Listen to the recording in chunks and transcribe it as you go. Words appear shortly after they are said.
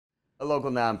A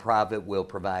local nonprofit will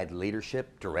provide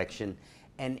leadership, direction,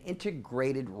 and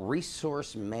integrated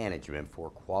resource management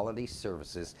for quality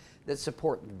services that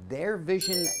support their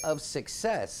vision of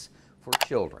success for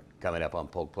children. Coming up on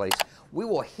Polk Place, we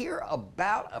will hear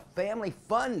about a family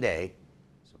fun day,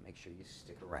 so make sure you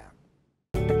stick around.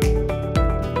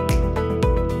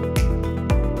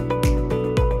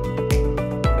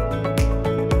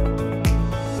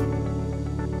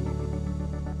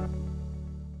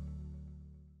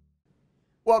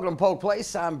 Welcome to Polk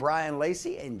Place. I'm Brian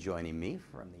Lacey, and joining me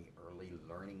from the Early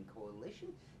Learning Coalition,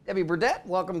 Debbie Burdett.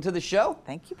 Welcome to the show.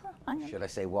 Thank you, Brian. Should I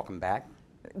say welcome back?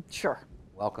 Sure.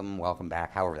 Welcome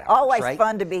back. However that Always works, right?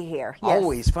 fun to be here. Yes.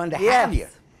 Always fun to have you.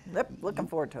 Yep, looking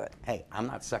forward to it. Hey, I'm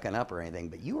not sucking up or anything,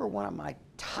 but you are one of my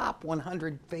top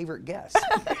 100 favorite guests.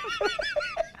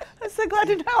 I'm so glad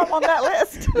you know I'm on that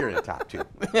list. You're in the top two.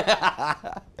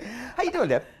 How you doing,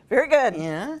 Deb? Very good.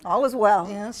 Yeah. All is well.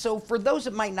 Yeah. So for those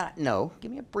that might not know,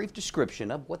 give me a brief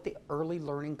description of what the Early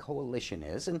Learning Coalition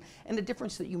is and the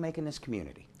difference that you make in this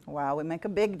community. Wow, we make a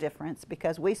big difference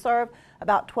because we serve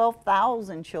about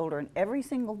 12,000 children every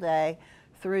single day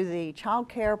through the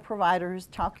childcare providers,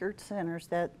 childcare centers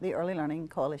that the Early Learning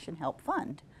Coalition help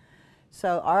fund.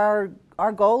 So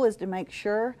our goal is to make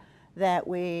sure that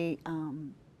we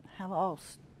have all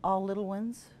little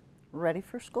ones ready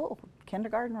for school,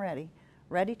 kindergarten ready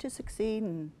to succeed,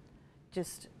 and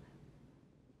just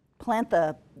get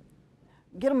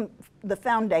them the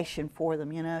foundation for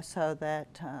them, you know, so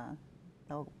that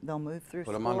they'll move through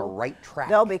school. Put them on the right track.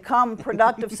 They'll become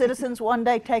productive citizens one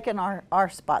day, taking our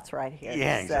spots right here.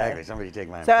 Yeah, exactly. Somebody take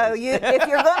mine. So if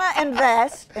you're going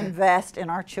to invest in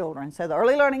our children. So the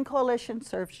Early Learning Coalition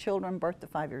serves children birth to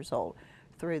 5 years old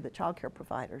through the child care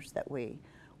providers that we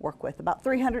work with, about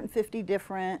 350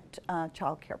 different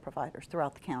child care providers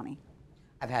throughout the county.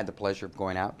 I've had the pleasure of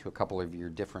going out to a couple of your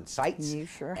different sites. You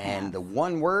sure have. And the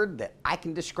one word that I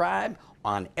can describe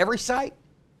on every site,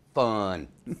 fun.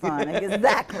 Fun,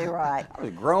 exactly right. I was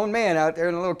a grown man out there,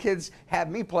 and the little kids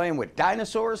had me playing with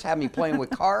dinosaurs, had me playing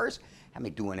with cars, had me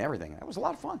doing everything. That was a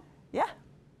lot of fun. Yeah.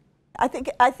 I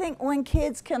think when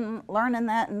kids can learn in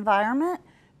that environment,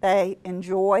 they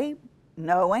enjoy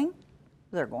knowing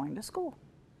they're going to school.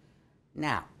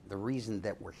 Now, the reason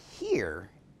that we're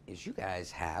here is you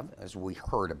guys have, as we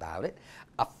heard about it,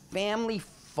 a family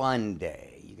fun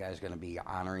day. You guys are going to be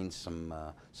honoring some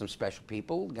special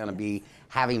people, going to be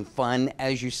having fun,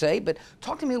 as you say. But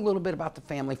talk to me a little bit about the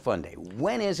family fun day.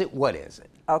 When is it? What is it?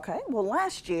 Okay. Well,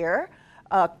 last year,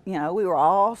 you know, we were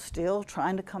all still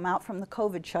trying to come out from the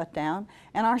COVID shutdown,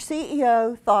 and our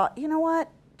CEO thought, you know what?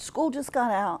 School just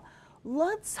got out.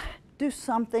 Let's do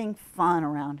something fun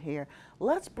around here.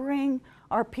 Let's bring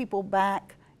our people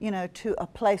back, you know, to a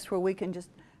place where we can just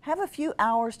have a few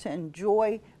hours to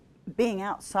enjoy being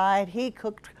outside. He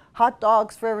cooked hot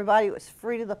dogs for everybody. It was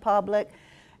free to the public.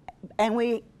 And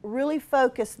we really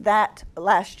focused that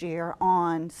last year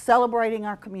on celebrating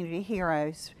our community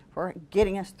heroes for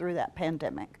getting us through that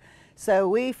pandemic. So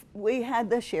we had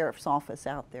the sheriff's office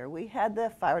out there. We had the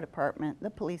fire department,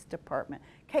 the police department,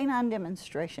 canine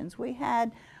demonstrations. We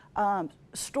had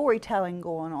storytelling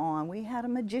going on. We had a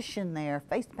magician there,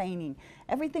 face painting,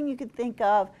 everything you could think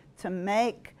of to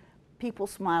make people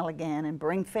smile again and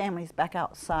bring families back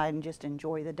outside and just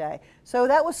enjoy the day. So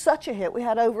that was such a hit. We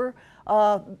had over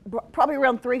probably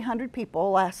around 300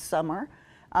 people last summer,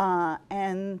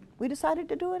 and we decided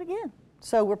to do it again.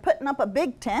 So we're putting up a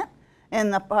big tent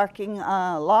in the parking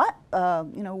lot,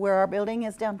 you know, where our building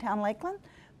is downtown Lakeland,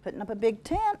 putting up a big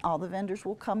tent. All the vendors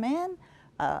will come in.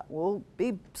 We'll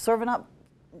be serving up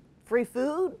free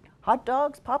food, hot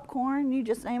dogs, popcorn, you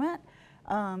just name it,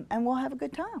 and we'll have a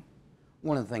good time.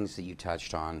 One of the things that you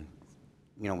touched on,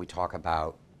 you know, we talk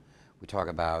about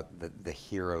the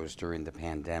heroes during the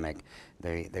pandemic.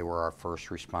 They were our first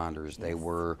responders. Yes. They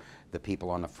were the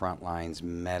people on the front lines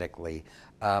medically.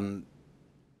 A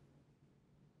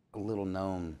little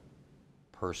known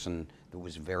person that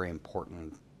was very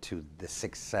important to the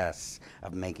success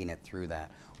of making it through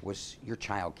that was your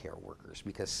child care workers,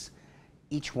 because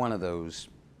each one of those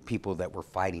people that were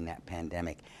fighting that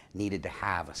pandemic needed to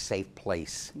have a safe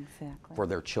place for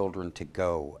their children to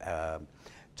go.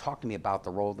 Talk to me about the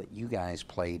role that you guys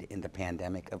played in the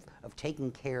pandemic of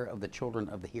taking care of the children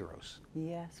of the heroes.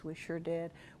 Yes, we sure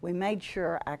did. We made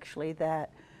sure actually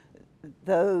that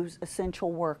those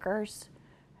essential workers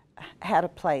had a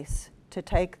place to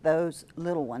take those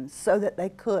little ones so that they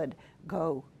could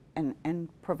go and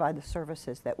provide the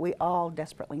services that we all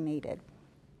desperately needed,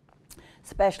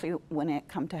 especially when it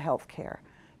come to health care.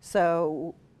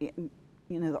 So, you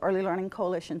know, the Early Learning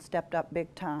Coalition stepped up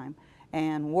big time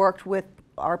and worked with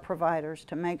our providers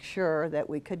to make sure that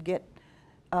we could get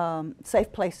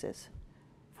safe places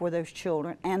for those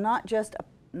children, and not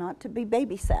to be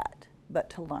babysat, but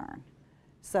to learn.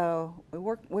 So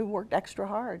we worked extra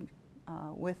hard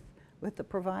with the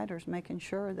providers, making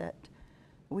sure that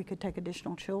we could take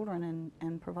additional children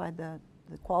and provide the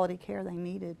quality care they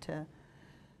needed to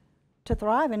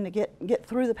thrive and to get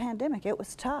through the pandemic. It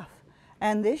was tough.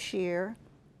 And this year,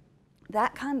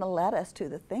 that kind of led us to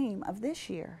the theme of this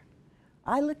year.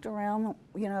 I looked around,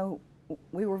 you know,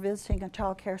 we were visiting a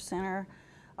childcare center,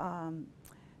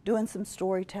 doing some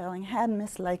storytelling, had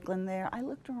Miss Lakeland there. I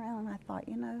looked around and I thought,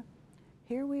 you know,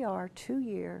 here we are 2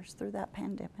 years through that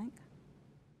pandemic,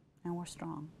 and we're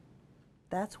strong.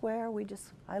 That's where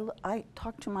I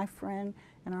talked to my friend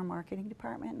in our marketing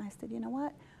department, and I said, you know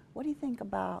what do you think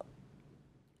about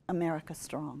America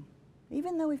Strong?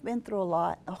 Even though we've been through a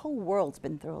lot, the whole world's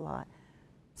been through a lot.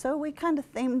 So we kind of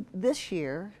themed this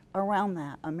year around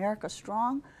that, America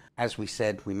Strong. As we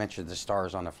said, we mentioned the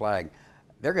stars on the flag.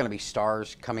 There are going to be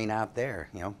stars coming out there,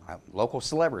 you know, local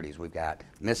celebrities. We've got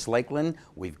Miss Lakeland,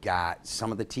 we've got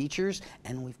some of the teachers,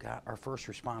 and we've got our first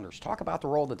responders. Talk about the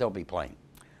role that they'll be playing.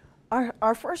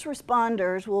 Our first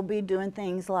responders will be doing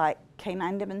things like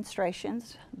K-9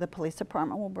 demonstrations. The police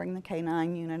department will bring the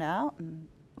K-9 unit out, and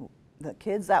the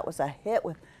kids, that was a hit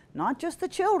with not just the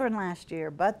children last year,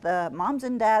 but the moms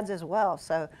and dads as well.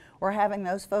 So we're having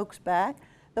those folks back.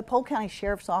 The Polk County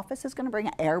Sheriff's Office is going to bring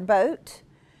an airboat.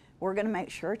 We're going to make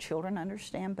sure children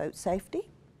understand boat safety.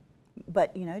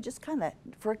 But, you know, just kind of,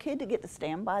 for a kid to get to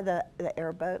stand by the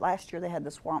airboat. Last year they had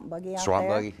the swamp buggy out there. Swamp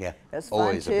buggy, yeah. It was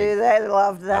Always fun a too. big, They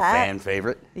loved that. A fan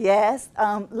favorite. Yes.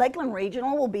 Lakeland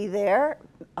Regional will be there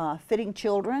fitting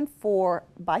children for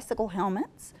bicycle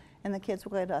helmets, and the kids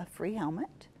will get a free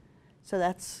helmet. So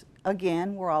that's,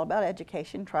 again, we're all about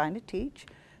education, trying to teach.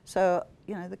 So,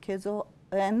 you know, the kids will,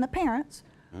 and the parents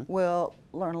will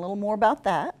learn a little more about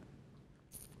that.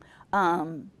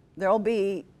 There'll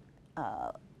be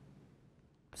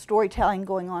storytelling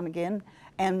going on again,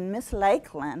 and Miss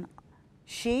Lakeland,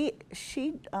 she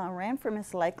ran for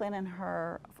Miss Lakeland, and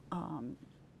her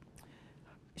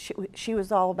she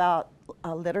was all about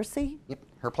literacy. Yep,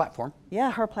 her platform.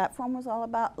 Yeah, her platform was all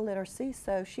about literacy.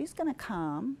 So she's going to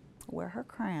come, wear her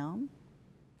crown,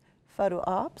 photo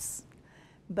ops,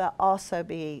 but also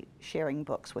be sharing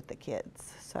books with the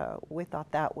kids. So we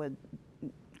thought that would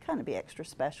kind of be extra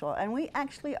special. And we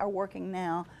actually are working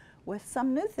now with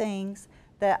some new things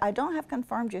that I don't have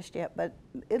confirmed just yet, but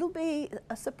it'll be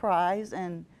a surprise,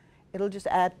 and it'll just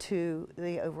add to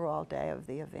the overall day of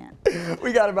the event.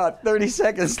 We got about 30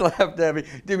 seconds left, Debbie.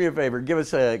 Do me a favor, give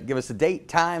us a date,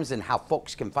 times, and how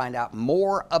folks can find out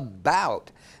more about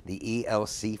the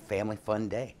ELC Family Fun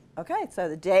Day. Okay, so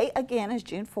the day again is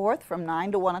June 4th from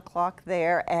 9 to 1 o'clock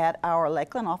there at our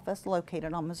Lakeland office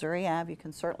located on Missouri Ave. You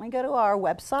can certainly go to our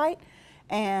website,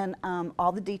 and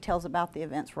all the details about the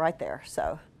event's right there.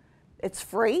 So it's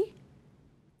free.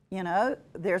 You know,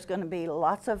 there's going to be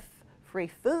lots of free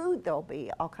food. There'll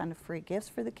be all kind of free gifts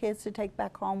for the kids to take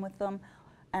back home with them.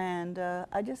 And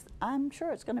I'm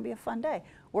sure it's going to be a fun day.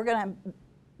 We're going to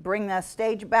bring the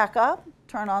stage back up,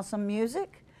 turn on some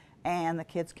music, and the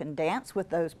kids can dance with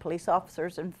those police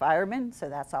officers and firemen, so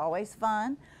that's always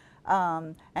fun.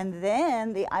 And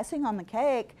then the icing on the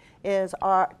cake is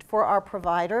for our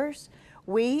providers.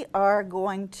 We are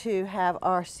going to have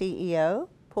our CEO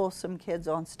pull some kids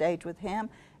on stage with him,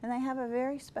 and they have a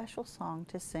very special song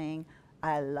to sing,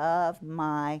 I Love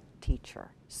My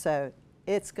Teacher. So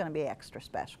it's going to be extra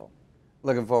special.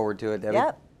 Looking forward to it, Debbie.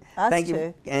 Yep, us Thank too.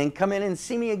 you. And come in and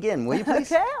see me again, will you please?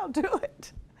 Okay, I'll do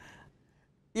it.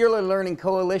 The Early Learning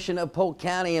Coalition of Polk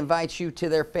County invites you to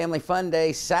their Family Fun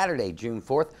Day, Saturday, June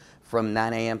 4th, from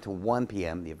 9 a.m. to 1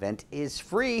 p.m. The event is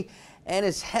free and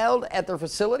is held at their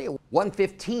facility at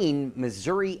 115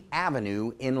 Missouri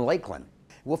Avenue in Lakeland.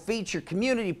 Will feature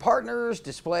community partners,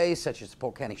 displays such as the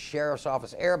Polk County Sheriff's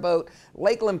Office airboat,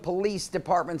 Lakeland Police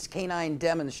Department's K-9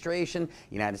 demonstration,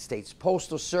 United States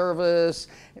Postal Service,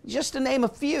 just to name a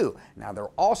few. Now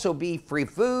there'll also be free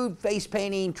food, face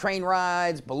painting, train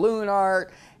rides, balloon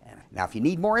art. Now if you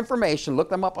need more information,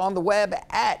 look them up on the web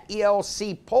at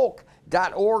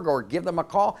elcpolk.org or give them a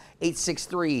call,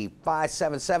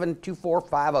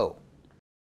 863-577-2450.